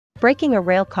Braking a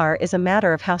rail car is a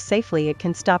matter of how safely it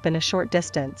can stop in a short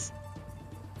distance.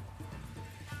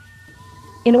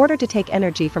 In order to take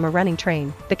energy from a running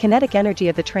train, the kinetic energy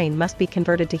of the train must be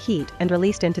converted to heat and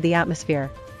released into the atmosphere.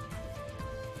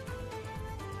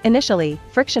 Initially,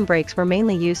 friction brakes were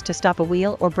mainly used to stop a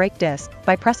wheel or brake disc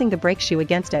by pressing the brake shoe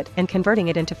against it and converting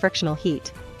it into frictional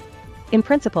heat. In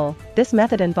principle, this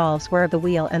method involves wear of the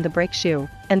wheel and the brake shoe,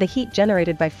 and the heat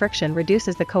generated by friction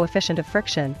reduces the coefficient of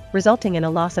friction, resulting in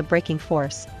a loss of braking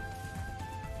force.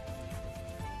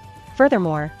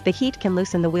 Furthermore, the heat can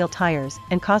loosen the wheel tires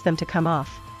and cause them to come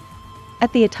off.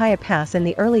 At the Ataya Pass in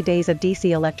the early days of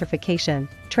DC electrification,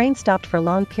 trains stopped for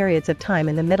long periods of time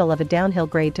in the middle of a downhill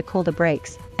grade to cool the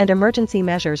brakes, and emergency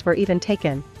measures were even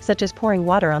taken, such as pouring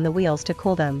water on the wheels to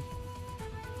cool them.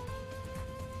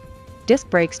 Disc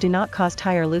brakes do not cause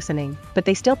tire loosening, but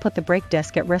they still put the brake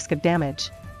disc at risk of damage.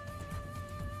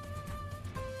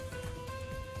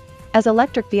 As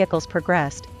electric vehicles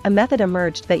progressed, a method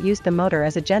emerged that used the motor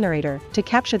as a generator to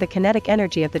capture the kinetic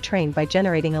energy of the train by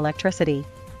generating electricity.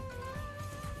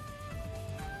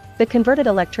 The converted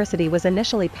electricity was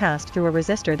initially passed through a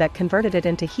resistor that converted it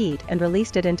into heat and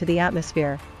released it into the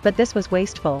atmosphere, but this was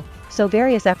wasteful, so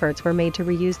various efforts were made to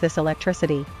reuse this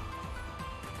electricity.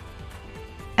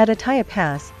 At Ataya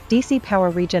Pass, DC power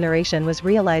regeneration was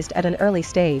realized at an early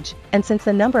stage, and since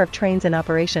the number of trains in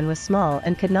operation was small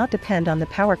and could not depend on the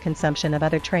power consumption of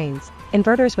other trains,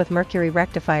 inverters with mercury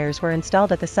rectifiers were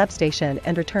installed at the substation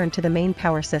and returned to the main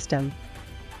power system.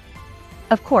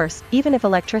 Of course, even if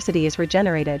electricity is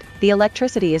regenerated, the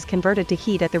electricity is converted to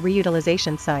heat at the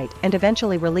reutilization site and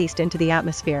eventually released into the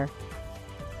atmosphere.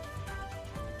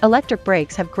 Electric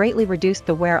brakes have greatly reduced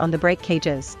the wear on the brake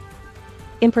cages.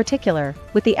 In particular,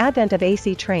 with the advent of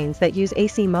AC trains that use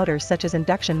AC motors such as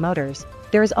induction motors,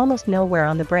 there is almost no wear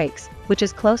on the brakes, which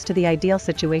is close to the ideal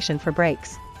situation for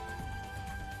brakes.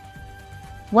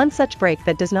 One such brake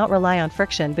that does not rely on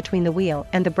friction between the wheel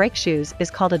and the brake shoes is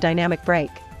called a dynamic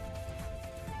brake.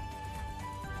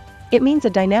 It means a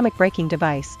dynamic braking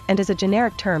device and is a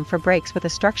generic term for brakes with a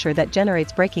structure that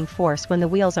generates braking force when the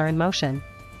wheels are in motion.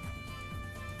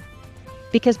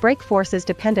 Because brake force is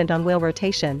dependent on wheel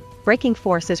rotation, braking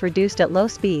force is reduced at low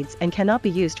speeds and cannot be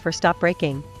used for stop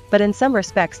braking, but in some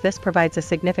respects this provides a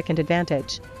significant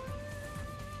advantage.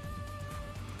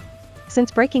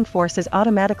 Since braking force is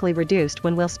automatically reduced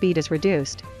when wheel speed is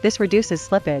reduced, this reduces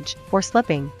slippage, or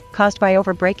slipping, caused by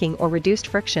over-braking or reduced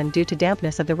friction due to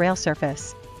dampness of the rail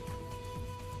surface.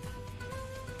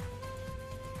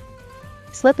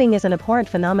 Slipping is an abhorrent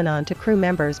phenomenon to crew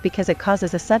members because it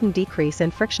causes a sudden decrease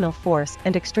in frictional force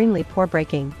and extremely poor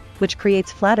braking, which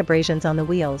creates flat abrasions on the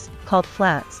wheels, called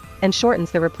flats, and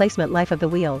shortens the replacement life of the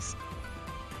wheels.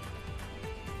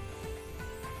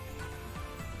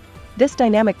 This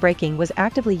dynamic braking was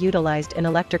actively utilized in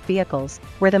electric vehicles,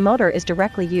 where the motor is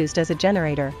directly used as a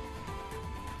generator.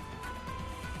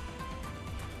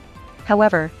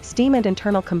 However, steam and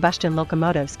internal combustion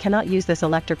locomotives cannot use this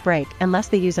electric brake unless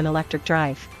they use an electric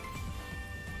drive.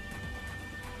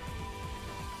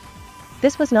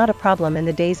 This was not a problem in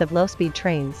the days of low-speed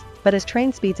trains, but as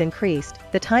train speeds increased,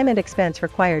 the time and expense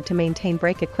required to maintain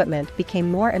brake equipment became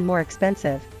more and more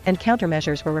expensive, and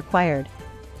countermeasures were required.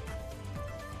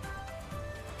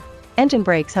 Engine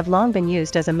brakes have long been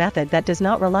used as a method that does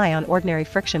not rely on ordinary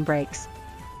friction brakes.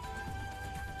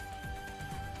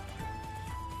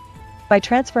 By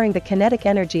transferring the kinetic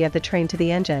energy of the train to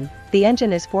the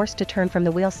engine is forced to turn from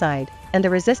the wheel side, and the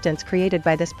resistance created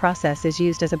by this process is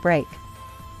used as a brake.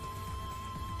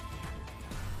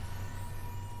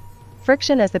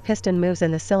 Friction as the piston moves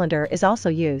in the cylinder is also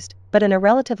used, but in a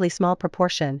relatively small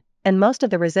proportion, and most of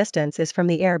the resistance is from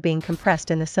the air being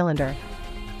compressed in the cylinder.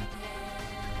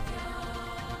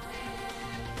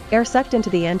 Air sucked into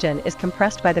the engine is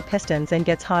compressed by the pistons and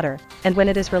gets hotter, and when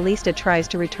it is released it tries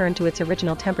to return to its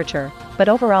original temperature, but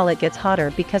overall it gets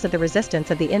hotter because of the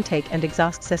resistance of the intake and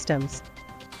exhaust systems.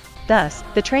 Thus,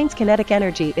 the train's kinetic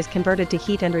energy is converted to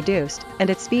heat and reduced, and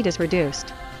its speed is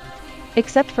reduced.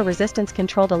 Except for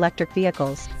resistance-controlled electric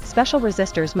vehicles, special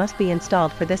resistors must be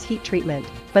installed for this heat treatment,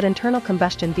 but internal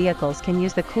combustion vehicles can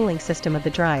use the cooling system of the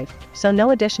drive, so no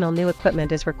additional new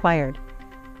equipment is required.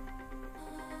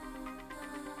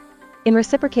 In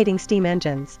reciprocating steam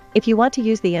engines, if you want to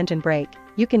use the engine brake,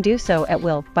 you can do so at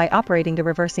will by operating the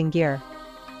reversing gear.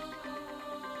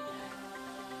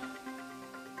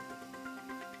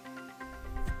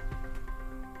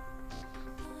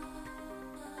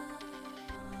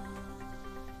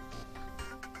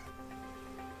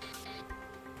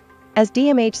 As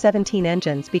DMH-17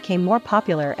 engines became more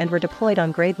popular and were deployed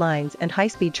on grade lines and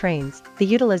high-speed trains, the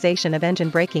utilization of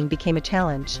engine braking became a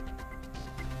challenge.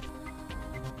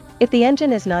 If the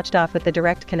engine is notched off with the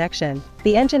direct connection,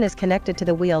 the engine is connected to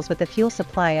the wheels with the fuel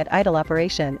supply at idle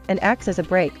operation and acts as a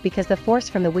brake because the force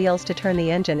from the wheels to turn the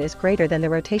engine is greater than the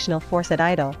rotational force at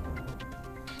idle.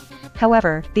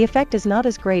 However, the effect is not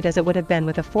as great as it would have been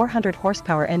with a 400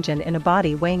 horsepower engine in a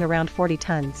body weighing around 40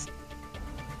 tons.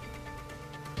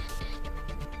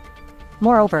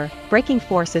 Moreover, braking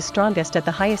force is strongest at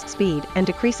the highest speed and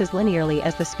decreases linearly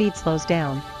as the speed slows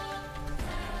down.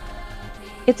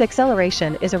 Its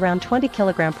acceleration is around 20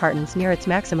 kg/s near its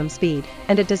maximum speed,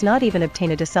 and it does not even obtain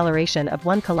a deceleration of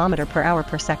 1 km/h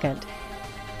per second.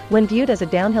 When viewed as a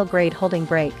downhill grade holding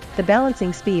brake, the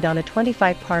balancing speed on a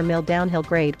 25 par-mil downhill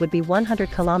grade would be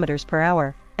 100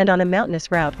 km/h, and on a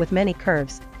mountainous route with many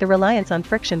curves, the reliance on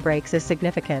friction brakes is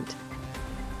significant.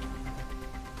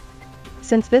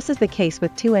 Since this is the case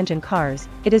with two-engine cars,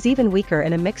 it is even weaker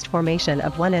in a mixed formation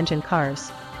of one-engine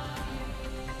cars.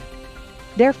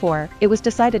 Therefore, it was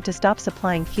decided to stop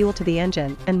supplying fuel to the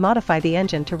engine and modify the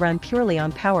engine to run purely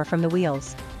on power from the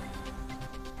wheels.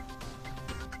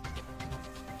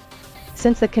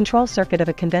 Since the control circuit of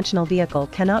a conventional vehicle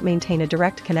cannot maintain a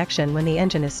direct connection when the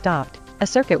engine is stopped, a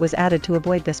circuit was added to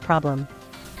avoid this problem.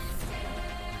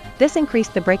 This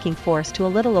increased the braking force to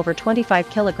a little over 25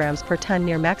 kg/ton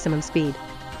near maximum speed.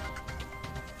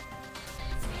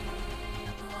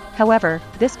 However,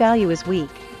 this value is weak,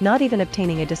 not even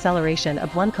obtaining a deceleration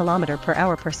of 1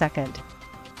 km/h per second.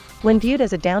 When viewed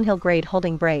as a downhill grade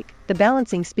holding brake, the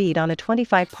balancing speed on a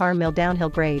 25 par-mil downhill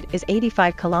grade is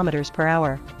 85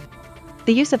 km/h.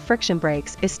 The use of friction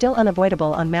brakes is still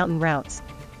unavoidable on mountain routes.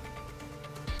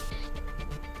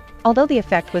 Although the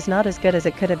effect was not as good as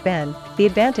it could have been, the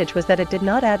advantage was that it did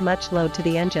not add much load to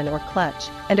the engine or clutch,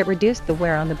 and it reduced the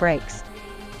wear on the brakes.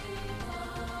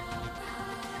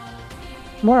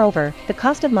 Moreover, the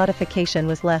cost of modification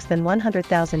was less than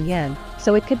 100,000 yen,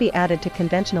 so it could be added to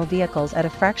conventional vehicles at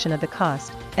a fraction of the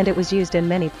cost, and it was used in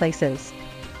many places.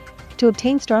 To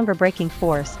obtain stronger braking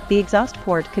force, the exhaust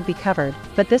port could be covered,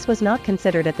 but this was not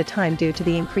considered at the time due to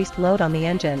the increased load on the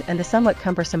engine and the somewhat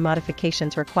cumbersome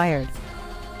modifications required.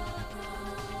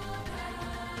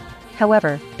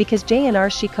 However, because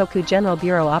JR's Shikoku General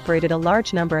Bureau operated a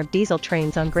large number of diesel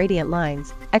trains on gradient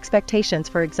lines, expectations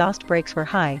for exhaust brakes were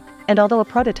high, and although a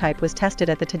prototype was tested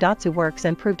at the Tadotsu works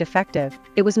and proved effective,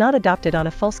 it was not adopted on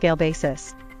a full-scale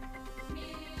basis.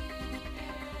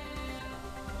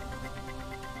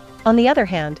 On the other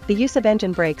hand, the use of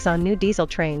engine brakes on new diesel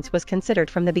trains was considered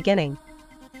from the beginning.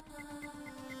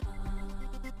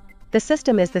 The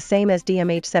system is the same as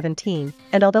DMH-17,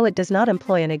 and although it does not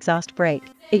employ an exhaust brake,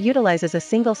 it utilizes a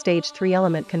single-stage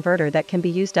 3-element converter that can be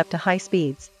used up to high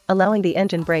speeds, allowing the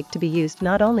engine brake to be used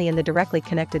not only in the directly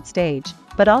connected stage,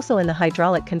 but also in the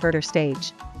hydraulic converter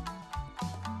stage.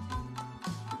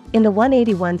 In the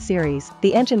 181 series,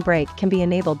 the engine brake can be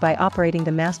enabled by operating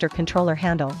the master controller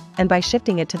handle, and by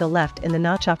shifting it to the left in the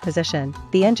notch-off position,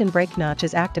 the engine brake notch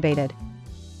is activated.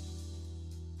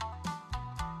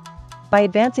 By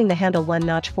advancing the handle one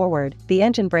notch forward, the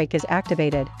engine brake is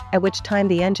activated, at which time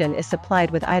the engine is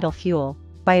supplied with idle fuel.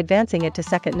 By advancing it to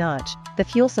second notch, the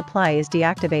fuel supply is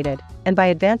deactivated, and by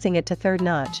advancing it to third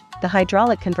notch, the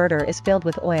hydraulic converter is filled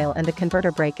with oil and the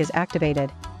converter brake is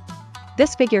activated.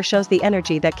 This figure shows the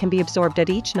energy that can be absorbed at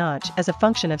each notch as a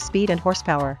function of speed and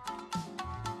horsepower.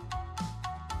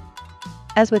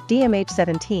 As with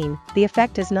DMH-17, the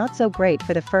effect is not so great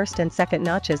for the first and second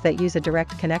notches that use a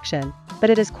direct connection, but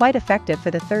it is quite effective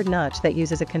for the third notch that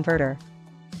uses a converter.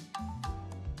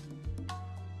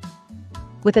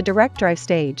 With a direct drive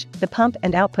stage, the pump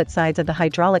and output sides of the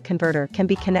hydraulic converter can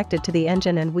be connected to the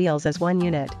engine and wheels as one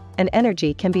unit, and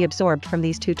energy can be absorbed from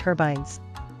these two turbines.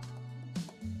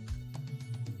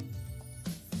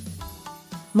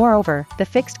 Moreover, the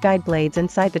fixed guide blades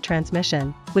inside the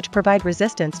transmission, which provide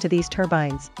resistance to these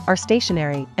turbines, are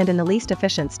stationary and in the least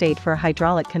efficient state for a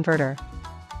hydraulic converter.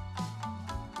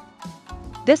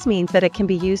 This means that it can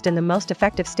be used in the most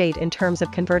effective state in terms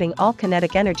of converting all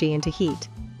kinetic energy into heat.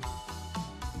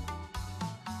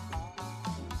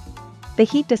 The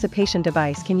heat dissipation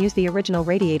device can use the original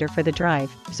radiator for the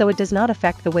drive, so it does not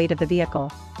affect the weight of the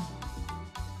vehicle.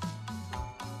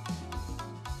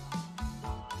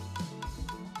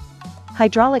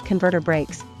 Hydraulic converter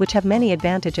brakes, which have many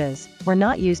advantages, were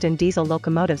not used in diesel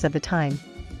locomotives of the time.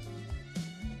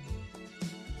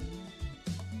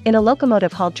 In a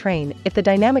locomotive-hauled train, if the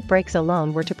dynamic brakes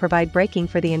alone were to provide braking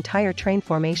for the entire train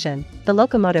formation, the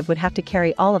locomotive would have to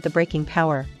carry all of the braking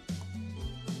power.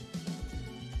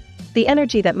 The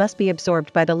energy that must be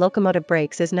absorbed by the locomotive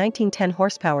brakes is 1910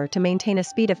 horsepower to maintain a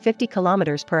speed of 50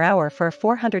 km/h for a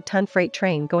 400-ton freight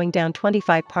train going down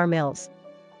 25 par mils.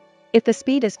 If the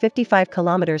speed is 55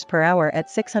 km per hour at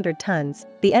 600 tons,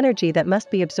 the energy that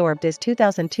must be absorbed is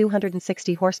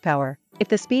 2,260 horsepower. If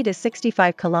the speed is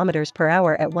 65 km per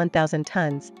hour at 1,000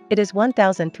 tons, it is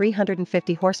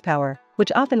 1,350 horsepower,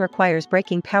 which often requires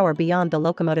braking power beyond the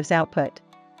locomotive's output.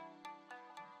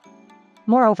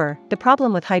 Moreover, the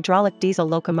problem with hydraulic diesel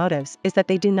locomotives is that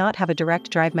they do not have a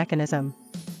direct drive mechanism.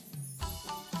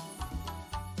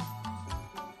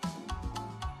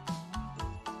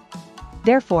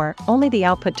 Therefore, only the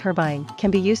output turbine can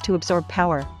be used to absorb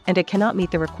power, and it cannot meet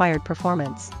the required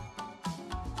performance.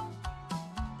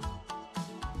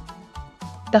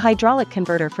 The hydraulic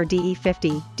converter for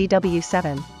DE50,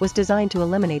 DW7, was designed to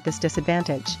eliminate this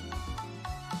disadvantage.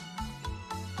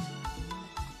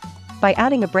 By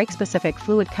adding a brake-specific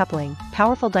fluid coupling,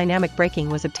 powerful dynamic braking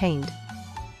was obtained.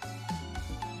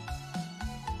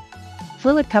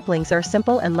 Fluid couplings are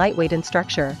simple and lightweight in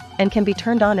structure, and can be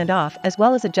turned on and off as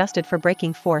well as adjusted for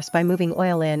braking force by moving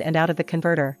oil in and out of the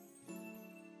converter.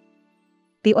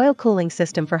 The oil cooling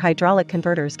system for hydraulic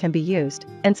converters can be used,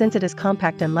 and since it is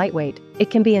compact and lightweight, it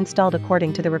can be installed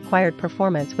according to the required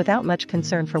performance without much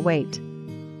concern for weight.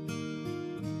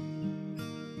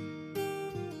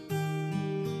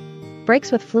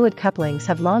 Brakes with fluid couplings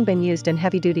have long been used in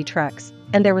heavy-duty trucks,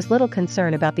 and there was little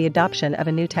concern about the adoption of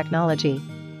a new technology.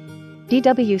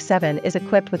 DW7 is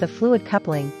equipped with a fluid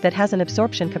coupling that has an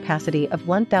absorption capacity of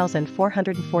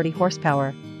 1,440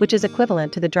 horsepower, which is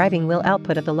equivalent to the driving wheel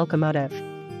output of the locomotive.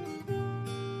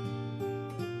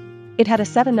 It had a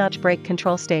 7-notch brake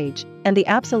control stage, and the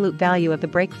absolute value of the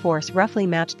brake force roughly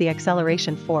matched the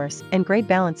acceleration force and grade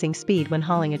balancing speed when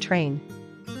hauling a train.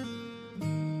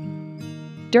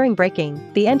 During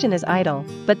braking, the engine is idle,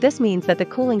 but this means that the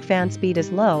cooling fan speed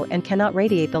is low and cannot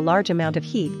radiate the large amount of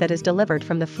heat that is delivered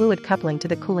from the fluid coupling to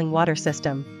the cooling water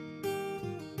system.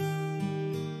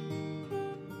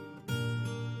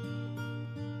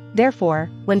 Therefore,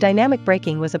 when dynamic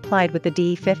braking was applied with the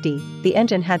DE50, the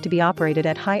engine had to be operated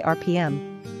at high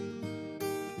RPM.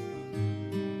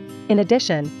 In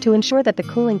addition, to ensure that the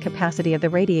cooling capacity of the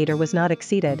radiator was not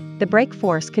exceeded, the brake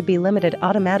force could be limited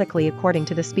automatically according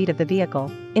to the speed of the vehicle,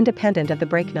 independent of the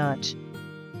brake notch.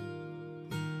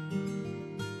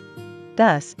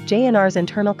 Thus, JREA's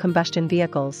internal combustion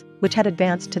vehicles, which had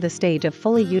advanced to the stage of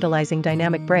fully utilizing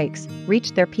dynamic brakes,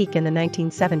 reached their peak in the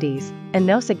 1970s, and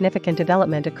no significant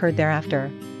development occurred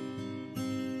thereafter.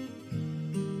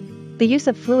 The use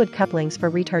of fluid couplings for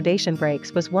retardation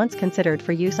brakes was once considered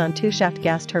for use on two-shaft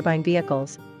gas turbine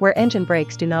vehicles, where engine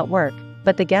brakes do not work,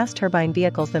 but the gas turbine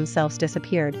vehicles themselves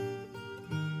disappeared.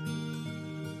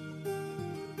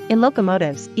 In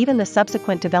locomotives, even the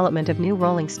subsequent development of new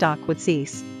rolling stock would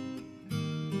cease.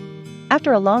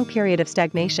 After a long period of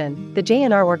stagnation, the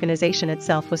JREA organization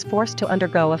itself was forced to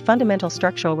undergo a fundamental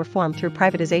structural reform through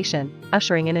privatization,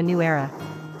 ushering in a new era.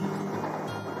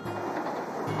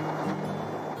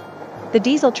 The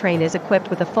diesel train is equipped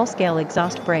with a full-scale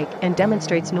exhaust brake and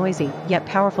demonstrates noisy, yet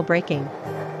powerful braking.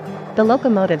 The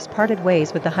locomotives parted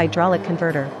ways with the hydraulic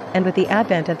converter, and with the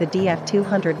advent of the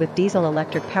DF200 with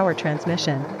diesel-electric power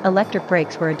transmission, electric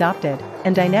brakes were adopted,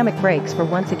 and dynamic brakes were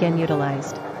once again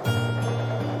utilized.